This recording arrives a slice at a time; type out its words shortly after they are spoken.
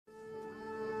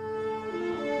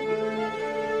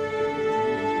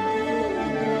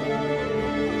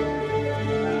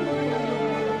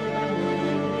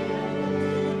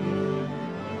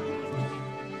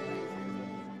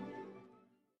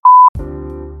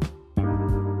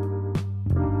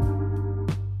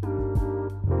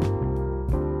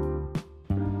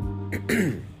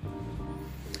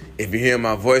If you're hearing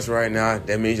my voice right now,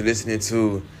 that means you're listening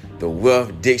to the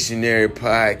Wealth Dictionary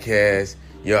podcast,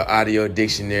 your audio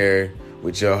dictionary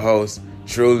with your host,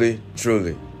 Truly.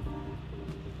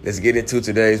 Let's get into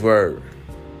today's word.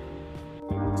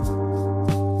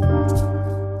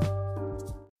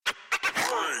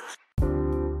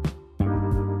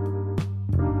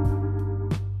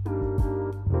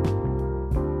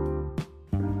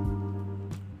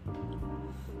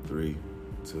 Three,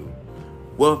 two.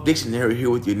 Wealth Dictionary here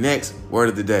with your next word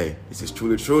of the day. This is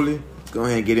Truly. Let's go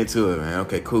ahead and get into it, man.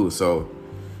 Okay, cool. So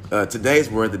today's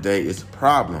word of the day is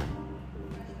problem.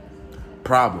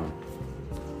 Problem.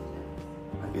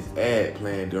 Like this ad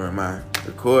playing during my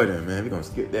recording, man. We're going to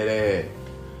skip that ad.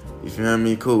 You feel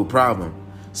me? Cool. Problem.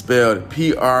 Spelled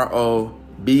Problem.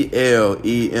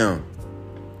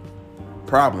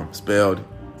 Problem. Spelled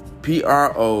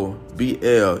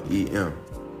Problem.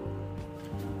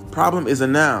 Problem is a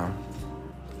noun.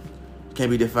 Can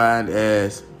be defined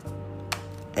as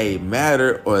a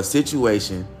matter or a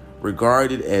situation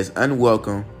regarded as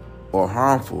unwelcome or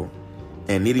harmful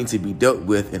and needing to be dealt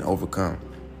with and overcome.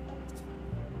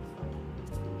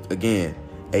 Again,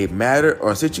 a matter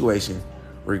or situation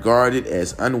regarded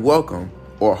as unwelcome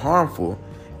or harmful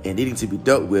and needing to be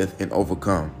dealt with and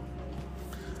overcome.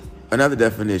 Another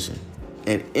definition: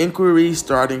 an inquiry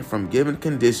starting from given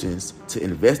conditions to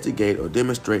investigate or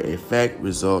demonstrate a fact,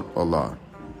 result, or law.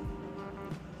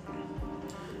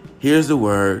 Here's the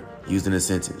word used in a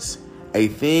sentence: a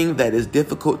thing that is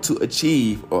difficult to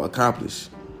achieve or accomplish.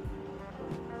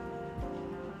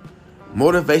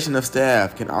 Motivation of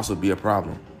staff can also be a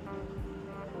problem.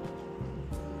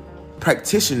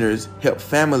 Practitioners help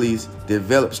families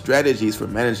develop strategies for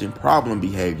managing problem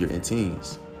behavior in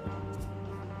teens.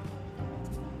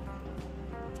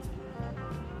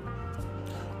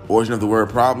 Origin of the word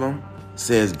problem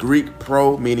says Greek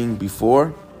pro, meaning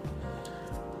before,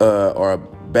 or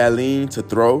ballein, to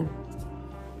throw,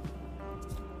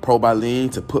 proballein,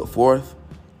 to put forth,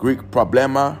 Greek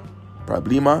problema,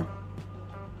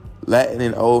 Latin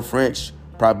and Old French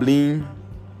probleme.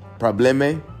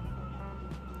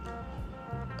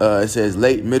 It says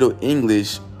late Middle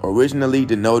English, originally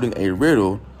denoting a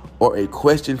riddle or a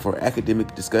question for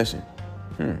academic discussion.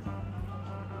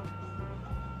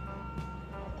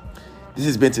 This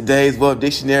has been today's Wealth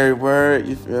Dictionary word.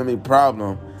 You feel me?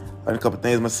 Problem. Learned a couple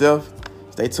things myself.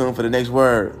 Stay tuned for the next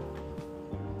word.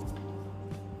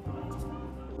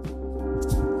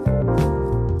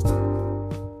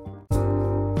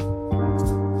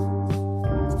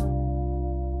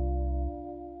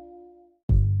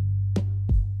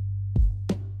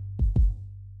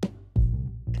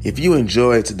 If you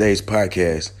enjoyed today's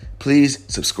podcast, please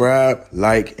subscribe,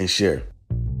 like, and share.